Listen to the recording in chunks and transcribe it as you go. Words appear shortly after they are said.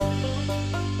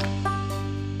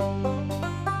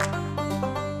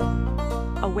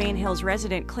Wayne Hills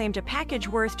resident claimed a package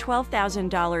worth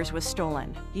 $12,000 was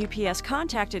stolen. UPS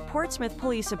contacted Portsmouth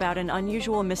police about an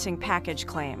unusual missing package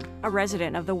claim. A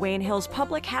resident of the Wayne Hills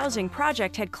Public Housing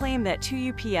Project had claimed that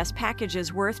 2 UPS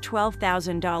packages worth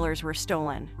 $12,000 were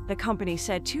stolen. The company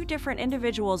said 2 different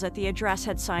individuals at the address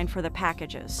had signed for the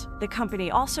packages. The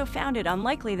company also found it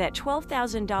unlikely that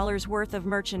 $12,000 worth of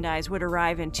merchandise would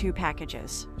arrive in 2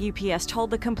 packages. UPS told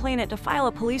the complainant to file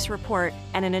a police report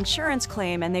and an insurance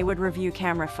claim, and they would review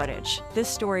camera footage. This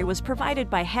story was provided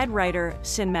by head writer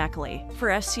Sin Mackley. For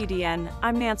FCDN,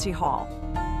 I'm Nancy Hall.